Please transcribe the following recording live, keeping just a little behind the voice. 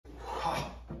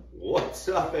What's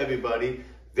up, everybody?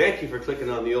 Thank you for clicking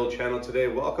on the old channel today.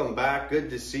 Welcome back. Good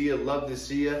to see you. Love to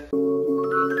see you.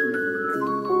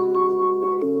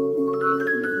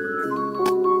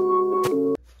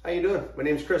 How you doing? My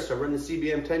name's Chris. I run the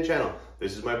CBM 10 channel.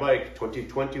 This is my bike,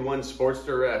 2021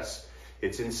 Sportster S.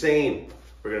 It's insane.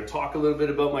 We're going to talk a little bit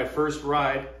about my first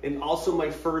ride and also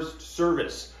my first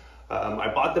service.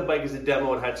 I bought the bike as a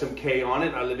demo. It had some K on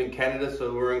it. I live in Canada,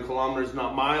 so we're in kilometers,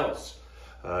 not miles.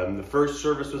 The first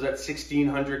service was at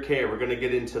 1600 K. We're going to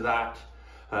get into that.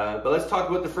 But let's talk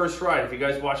about the first ride. If you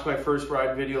guys watched my first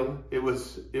ride video, it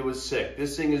was sick.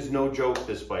 This thing is no joke,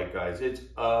 this bike, guys. It's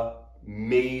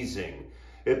amazing.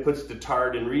 It puts the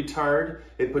tard in retard.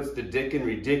 It puts the dick in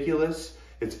ridiculous.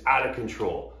 It's out of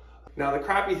control. Now, the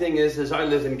crappy thing is I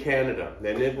live in Canada,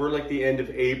 and we're like the end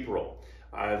of April.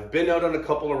 I've been out on a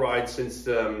couple of rides since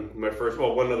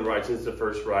one other ride since the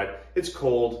first ride. It's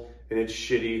cold and it's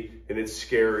shitty and it's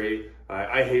scary.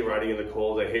 I hate riding in the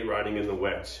cold. I hate riding in the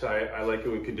wet. I like it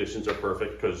when conditions are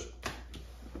perfect, because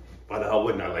why the hell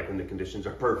wouldn't I like when the conditions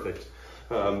are perfect?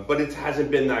 But it hasn't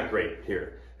been that great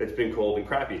here. It's been cold and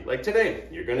crappy. Like today,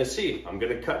 you're gonna see. I'm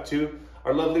gonna cut to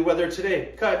our lovely weather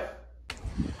today. Cut.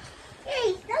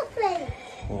 Hey, snowflake.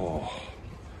 Oh,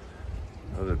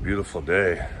 another beautiful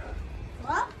day.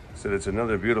 What? I said it's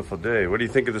another beautiful day. What do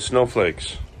you think of the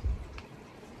snowflakes?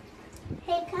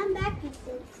 Hey, come back, you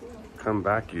silly snowflake. Come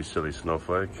back, you silly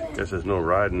snowflake. Guess there's no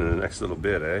riding in the next little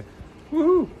bit, eh?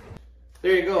 Woohoo!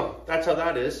 There you go. That's how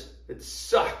that is. It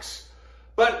sucks.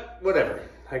 But whatever.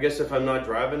 I guess if I'm not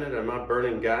driving it, I'm not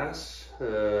burning gas,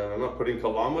 I'm not putting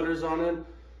kilometers on it,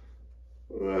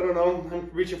 I don't know. I'm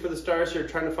reaching for the stars here,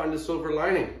 trying to find a silver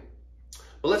lining.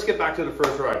 But let's get back to the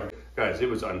first ride. Guys, it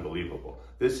was unbelievable.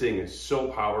 This thing is so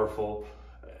powerful.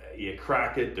 You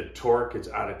crack it, the torque, it's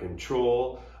out of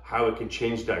control. How it can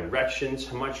change directions.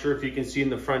 I'm not sure if you can see in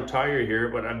the front tire here,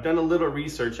 but I've done a little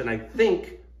research, and I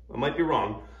think, I might be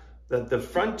wrong, that the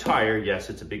front tire, yes,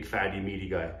 it's a big fatty meaty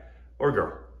guy or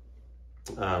girl.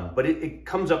 But it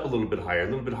comes up a little bit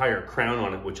higher crown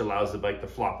on it, which allows the bike to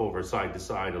flop over side to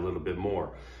side a little bit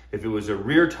more. If it was a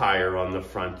rear tire on the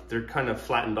front, they're kind of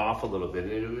flattened off a little bit,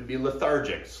 and it would be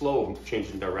lethargic, slow,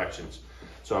 changing directions.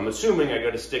 So I'm assuming I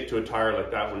got to stick to a tire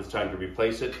like that when it's time to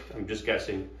replace it. I'm just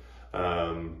guessing.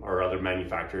 Or other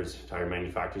manufacturers, tire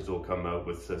manufacturers will come out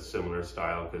with a similar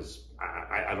style, because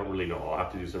I don't really know. I'll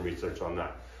have to do some research on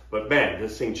that. But man,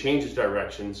 this thing changes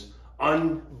directions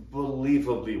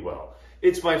unbelievably well.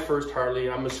 It's my first Harley.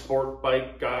 I'm a sport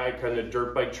bike guy, kind of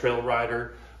dirt bike trail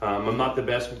rider. I'm not the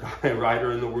best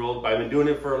rider in the world, but I've been doing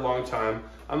it for a long time.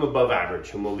 I'm above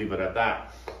average, and we'll leave it at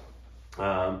that.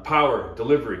 Power,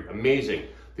 delivery, amazing.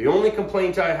 The only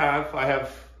complaint I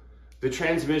have the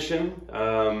transmission.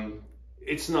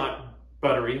 It's not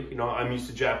buttery. You know, I'm used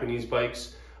to Japanese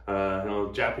bikes.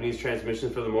 Japanese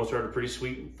transmissions for the most part are pretty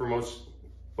sweet for most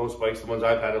bikes, the ones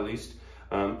I've had at least.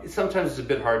 Sometimes it's a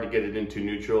bit hard to get it into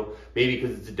neutral, maybe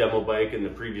because it's a demo bike and the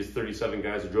previous 37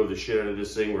 guys who drove the shit out of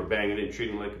this thing were banging it and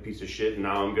treating it like a piece of shit, and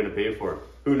now I'm going to pay for it.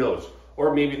 Who knows?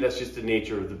 Or maybe that's just the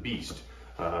nature of the beast.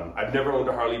 I've never owned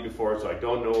a Harley before, so I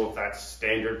don't know if that's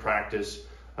standard practice.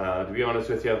 To be honest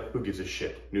with you, who gives a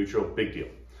shit? Neutral, big deal.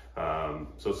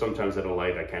 So sometimes at a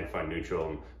light I can't find neutral,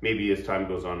 and maybe as time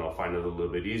goes on I'll find it a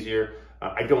little bit easier.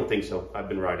 I don't think so. I've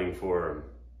been riding for,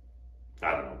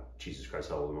 I don't know, Jesus Christ,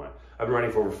 how old am I? I've been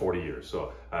riding for over 40 years,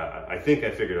 so I think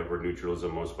I figured out where neutral is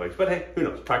on most bikes. But hey, who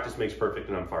knows? Practice makes perfect,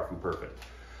 and I'm far from perfect.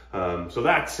 So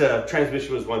that's,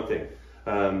 transmission was one thing.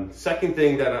 Second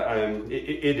thing, that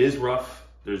it is rough.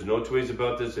 There's no two ways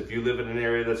about this. If you live in an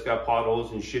area that's got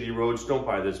potholes and shitty roads, don't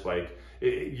buy this bike.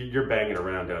 You're banging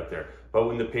around out there. But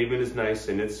when the pavement is nice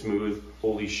and it's smooth,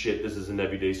 holy shit, this is an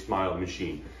everyday smile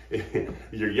machine.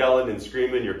 You're yelling and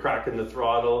screaming, you're cracking the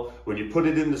throttle. When you put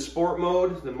it in the sport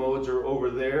mode, the modes are over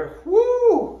there.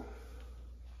 Woo!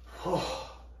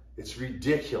 Oh, it's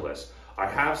ridiculous. I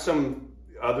have some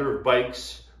other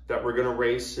bikes that we're gonna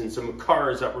race and some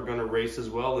cars that we're gonna race as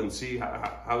well, and see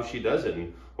how she does it,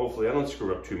 and hopefully I don't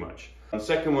screw up too much. The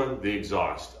second one, the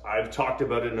exhaust. I've talked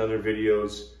about it in other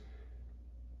videos.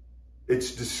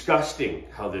 It's disgusting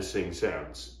how this thing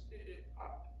sounds.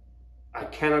 I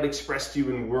cannot express to you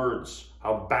in words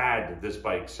how bad this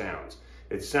bike sounds.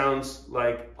 It sounds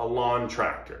like a lawn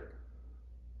tractor,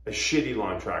 a shitty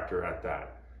lawn tractor at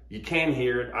that. You can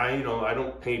hear it. I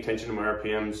don't pay attention to my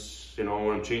RPMs. When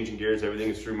I'm changing gears,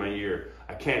 everything is through my ear.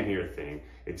 I can't hear a thing.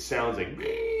 It sounds like,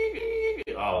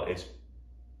 oh, it's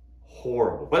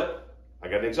horrible. But I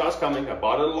got an exhaust coming. I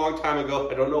bought it a long time ago.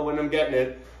 I don't know when I'm getting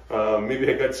it.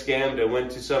 Maybe I got scammed. I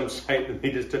went to some site and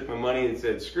they just took my money and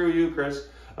said, screw you, Chris.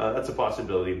 That's a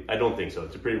possibility. I don't think so.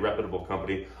 It's a pretty reputable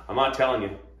company. I'm not telling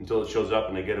you until it shows up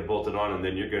and I get it bolted on, and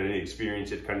then you're going to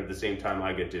experience it kind of the same time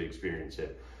I get to experience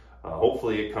it.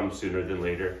 Hopefully it comes sooner than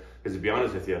later, because to be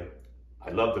honest with you,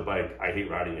 I love the bike. I hate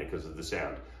riding it because of the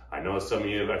sound. I know some of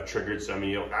you have triggered some of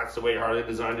you. That's the way Harley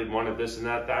designed it, wanted this and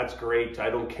that. That's great. I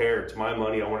don't care. It's my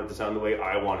money. I want it to sound the way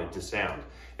I want it to sound.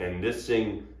 And this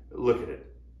thing, look at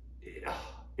it.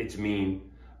 It's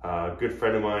mean. Good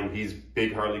friend of mine. He's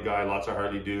big Harley guy. Lots of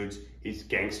Harley dudes. He's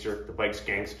gangster. The bike's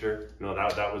gangster. You know,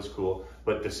 that was cool.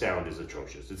 But the sound is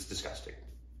atrocious. It's disgusting.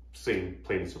 Plain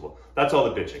and simple. That's all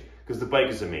the bitching, because the bike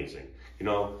is amazing. You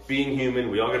know, being human,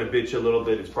 we all got to bitch a little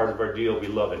bit. It's part of our deal. We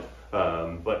love it.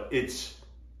 But it's,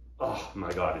 oh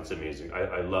my God, it's amazing.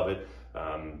 I love it.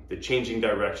 The changing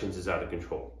directions is out of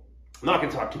control. I'm not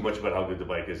going to talk too much about how good the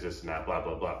bike is, this and that, blah,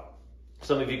 blah, blah.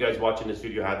 Some of you guys watching this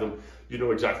video had them. You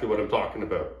know exactly what I'm talking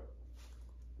about.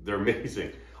 They're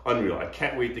amazing. Unreal. I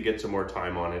can't wait to get some more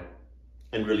time on it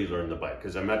and really learn the bike,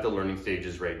 because I'm at the learning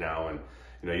stages right now. And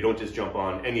you know, you don't just jump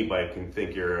on any bike and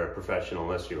think you're a professional.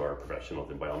 Unless you are a professional,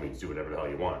 then by all means do whatever the hell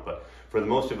you want. But for the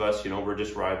most of us, you know, we're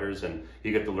just riders and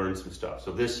you get to learn some stuff.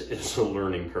 So this is a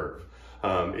learning curve.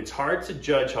 It's hard to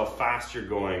judge how fast you're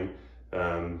going,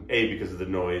 A, because of the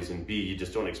noise, and B, you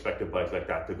just don't expect a bike like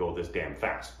that to go this damn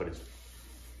fast. But it's,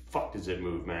 fuck does it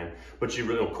move, man. But you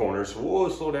really know corners, whoa,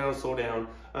 slow down, slow down.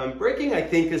 Braking, I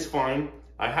think, is fine.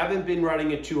 I haven't been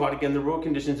riding it too hot. Again, the road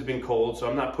conditions have been cold, so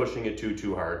I'm not pushing it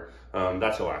too hard.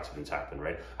 That's how accidents happen,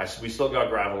 right? We still got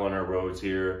gravel on our roads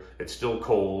here. It's still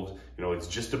cold. You know, it's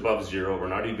just above 0. We're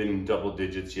not even in double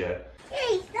digits yet.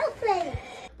 Hey, snowflake.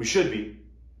 We should be,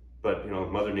 but you know,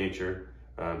 Mother Nature,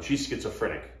 she's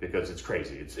schizophrenic because it's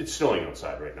crazy. It's snowing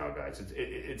outside right now, guys.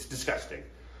 It's disgusting.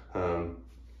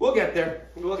 We'll get there.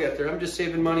 We'll get there. I'm just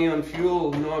saving money on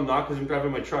fuel. No, I'm not, because I'm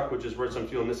driving my truck, which is worth some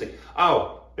fuel missing.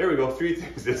 Oh. There we go, 3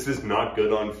 things. This is not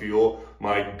good on fuel.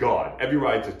 My God, every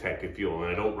ride's a tank of fuel,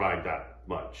 and I don't ride that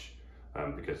much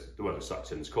because the weather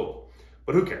sucks and it's cold.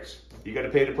 But who cares? You got to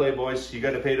pay to play, boys. You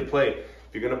got to pay to play.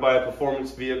 If you're going to buy a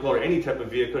performance vehicle or any type of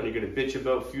vehicle and you're going to bitch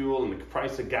about fuel and the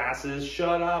price of gases,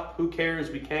 shut up. Who cares?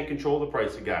 We can't control the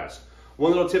price of gas.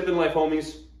 One little tip in life,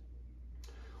 homies.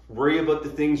 Worry about the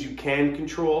things you can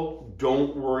control.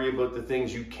 Don't worry about the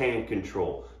things you can't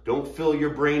control. Don't fill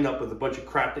your brain up with a bunch of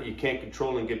crap that you can't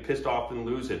control and get pissed off and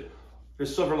lose it.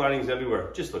 There's silver linings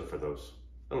everywhere. Just look for those.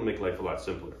 That'll make life a lot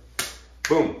simpler.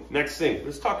 Boom. Next thing.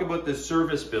 Let's talk about the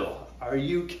service bill. Are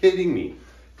you kidding me?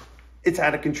 It's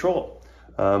out of control.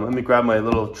 Let me grab my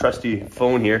little trusty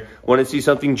phone here. Want to see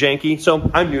something janky?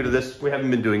 So I'm new to this. We haven't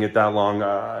been doing it that long.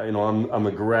 You know, I'm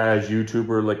a garage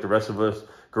YouTuber like the rest of us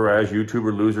garage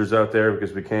YouTuber losers out there,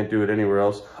 because we can't do it anywhere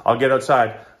else. I'll get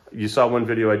outside. You saw one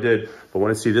video I did, but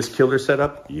want to see this killer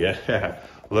setup? Yeah,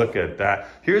 look at that.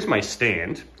 Here's my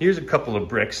stand. Here's a couple of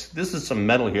bricks. This is some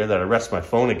metal here that I rest my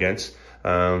phone against.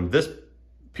 This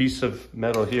piece of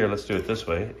metal here, let's do it this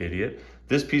way, idiot.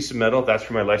 This piece of metal, that's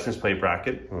for my license plate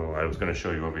bracket. Oh, I was going to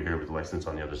show you over here with the license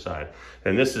on the other side.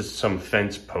 And this is some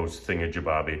fence post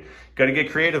thingamajobobby. Got to get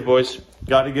creative, boys.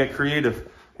 Got to get creative.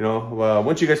 You know,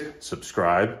 once you guys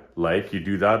subscribe, like, you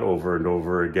do that over and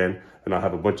over again, and I'll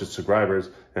have a bunch of subscribers,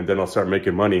 and then I'll start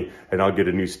making money, and I'll get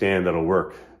a new stand that'll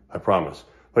work. I promise.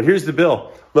 But here's the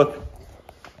bill. Look,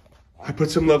 I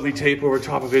put some lovely tape over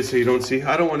top of it so you don't see.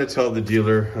 I don't want to tell the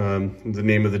dealer the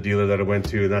name of the dealer that I went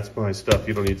to. That's my stuff.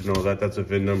 You don't need to know that. That's a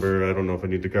VIN number. I don't know if I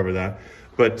need to cover that.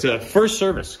 But first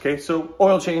service, okay? So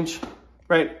oil change,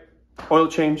 right? Oil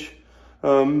change.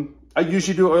 I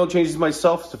usually do oil changes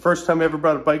myself. It's the first time I ever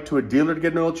brought a bike to a dealer to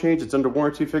get an oil change. It's under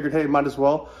warranty. Figured, hey, might as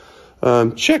well.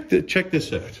 Check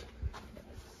this out.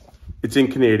 It's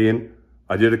in Canadian.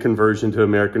 I did a conversion to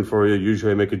American for you.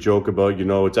 Usually I make a joke about, you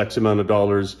know, it's X amount of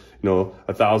dollars, you know,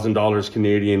 $1,000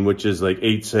 Canadian, which is like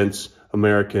 8 cents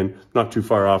American. Not too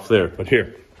far off there. But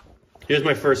here's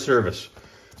my first service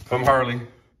from Harley.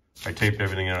 I taped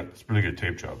everything out. It's a really good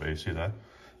tape job, eh? See that?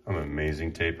 I'm an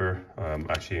amazing taper.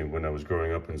 Actually, when I was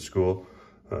growing up in school,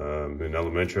 in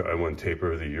elementary, I won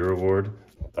Taper of the Year award.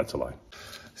 That's a lie.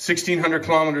 1,600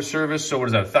 kilometer service. So what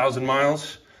is that? 1,000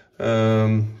 miles?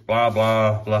 Blah,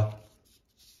 blah, blah.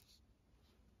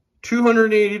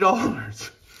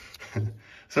 $280.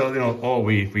 So, you know, oh,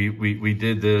 we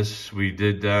did this, we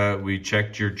did that, we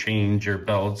checked your change, your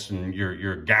belts, and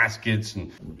your gaskets,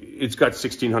 and it's got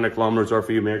 1,600 kilometers, or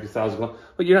for you, American 1,000 kilometers,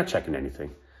 but you're not checking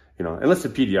anything, you know, unless the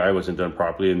PDI wasn't done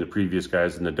properly, and the previous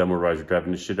guys and the demo riders were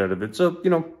driving the shit out of it. So, you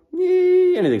know,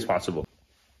 anything's possible.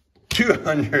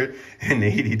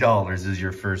 $280 is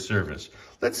your first service.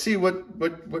 Let's see how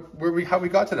we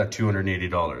got to that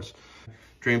 $280.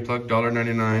 Drain plug,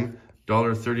 $1.99,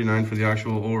 $1.39 for the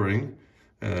actual O-ring.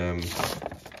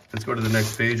 Let's go to the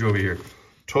next page over here.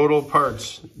 Total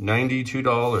parts,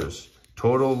 $92.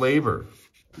 Total labor.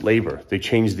 They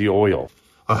changed the oil.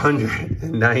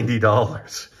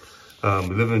 $190.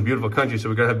 We live in a beautiful country, so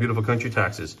we gotta have beautiful country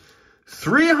taxes.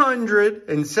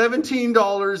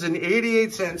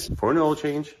 $317.88 for an oil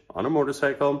change on a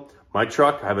motorcycle. My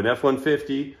truck, I have an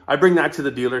F-150. I bring that to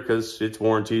the dealer because it's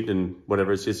warranted and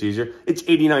whatever, it's just easier. It's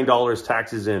 $89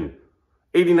 taxes in.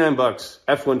 89 bucks,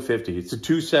 F-150. It's a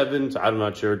 2.7, I'm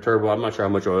not sure, turbo. I'm not sure how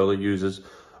much oil it uses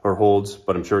or holds,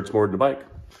 but I'm sure it's more than a bike.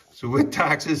 So with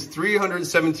taxes,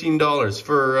 $317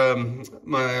 for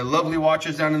my lovely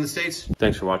watches down in the States.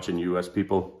 Thanks for watching, US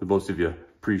people. Most of you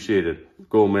appreciate it.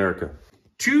 Go America.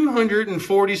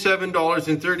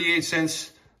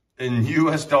 $247.38 in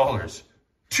US dollars.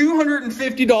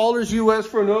 $250 US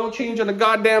for an oil change on a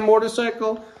goddamn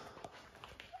motorcycle.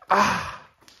 That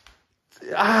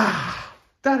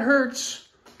hurts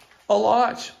a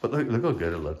lot. But look how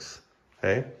good it looks.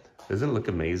 Hey, doesn't it look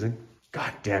amazing?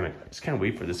 God damn it. I just can't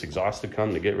wait for this exhaust to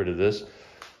come to get rid of this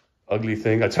ugly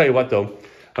thing. I'll tell you what though,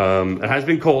 it has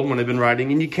been cold when I've been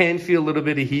riding and you can feel a little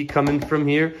bit of heat coming from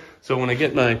here. So when I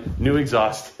get my new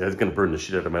exhaust, it's gonna burn the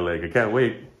shit out of my leg. I can't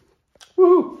wait.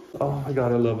 Woo! Oh my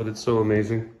God, I love it. It's so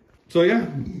amazing. So yeah,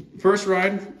 first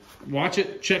ride, watch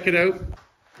it, check it out.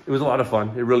 It was a lot of fun.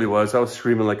 It really was. I was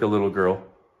screaming like a little girl.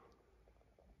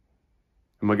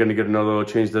 Am I gonna get another oil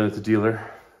change done at the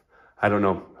dealer? I don't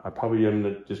know. I probably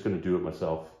am just gonna do it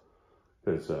myself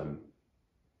because I'm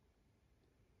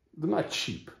not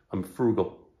cheap. I'm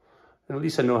frugal, and at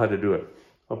least I know how to do it.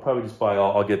 I'll probably just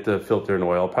I'll get the filter and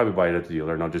oil. I'll probably buy it at the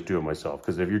dealer and I'll just do it myself.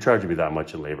 Because if you're charging me that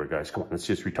much in labor, guys, come on, let's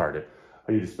just retard it.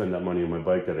 I need to spend that money on my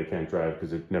bike that I can't drive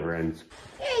because it never ends.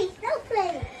 Hey, don't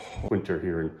play. Winter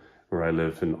here where I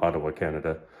live in Ottawa,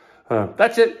 Canada.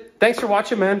 That's it. Thanks for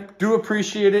watching, man. Do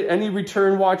appreciate it. Any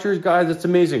return watchers, guys, it's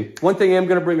amazing. One thing I'm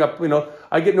going to bring up,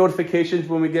 I get notifications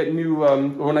when we get new,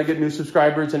 when I get new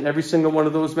subscribers, and every single one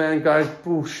of those, man, guys,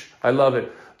 boosh, I love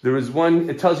it. There was one,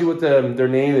 it tells you what their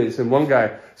name is, and one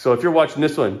guy. So if you're watching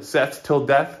this one, Seth Till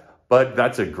Death, Bud,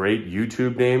 that's a great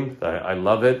YouTube name. I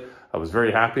love it. I was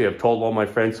very happy. I've told all my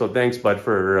friends. So thanks, Bud,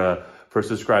 for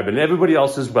subscribing. And everybody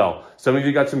else as well. Some of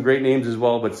you got some great names as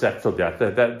well, but Seth Till Death.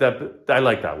 I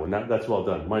like that one. That's well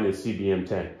done. Mine is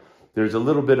CBM10. There's a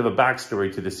little bit of a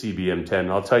backstory to the CBM10.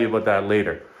 I'll tell you about that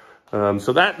later.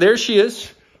 So there she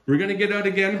is. We're gonna get out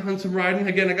again on some riding.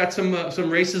 Again, I got some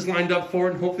races lined up for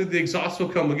it. And hopefully the exhaust will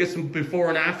come. We'll get some before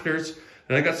and afters.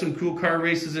 And I got some cool car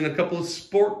races and a couple of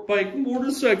sport bike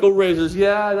motorcycle races.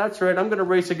 Yeah, that's right. I'm gonna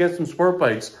race against some sport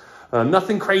bikes.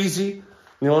 Nothing crazy.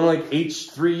 Like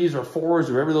H3s or 4s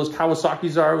or whatever those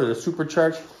Kawasaki's are with a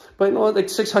supercharged. But like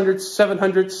 600s,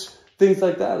 700s, things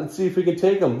like that. Let's see if we can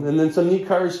take them. And then some neat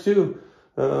cars too.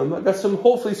 I got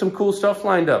hopefully some cool stuff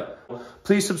lined up.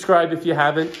 Please subscribe if you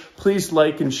haven't. Please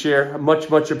like and share. Much,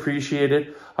 much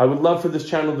appreciated. I would love for this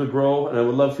channel to grow, and I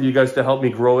would love for you guys to help me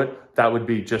grow it. That would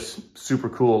be just super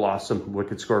cool, awesome.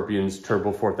 Wicked Scorpions,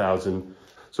 Turbo 4000.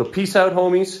 So peace out,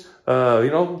 homies.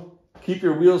 Keep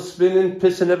your wheels spinning,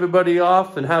 pissing everybody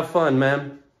off, and have fun,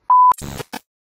 man.